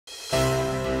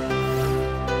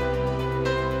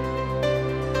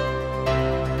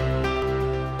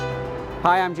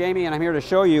Hi, I'm Jamie and I'm here to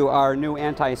show you our new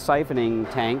anti-siphoning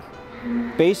tank.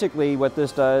 Basically what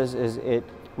this does is it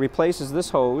replaces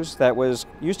this hose that was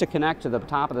used to connect to the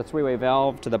top of the three-way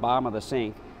valve to the bottom of the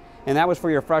sink, and that was for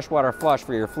your freshwater flush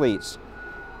for your fleets.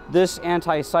 This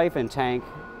anti-siphon tank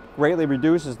greatly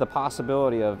reduces the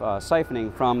possibility of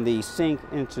siphoning from the sink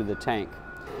into the tank.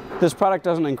 This product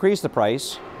doesn't increase the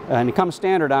price, and it comes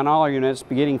standard on all our units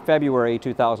beginning February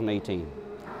 2018.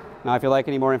 Now, if you'd like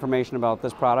any more information about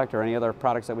this product or any other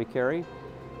products that we carry,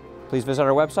 please visit our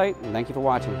website, and thank you for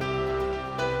watching.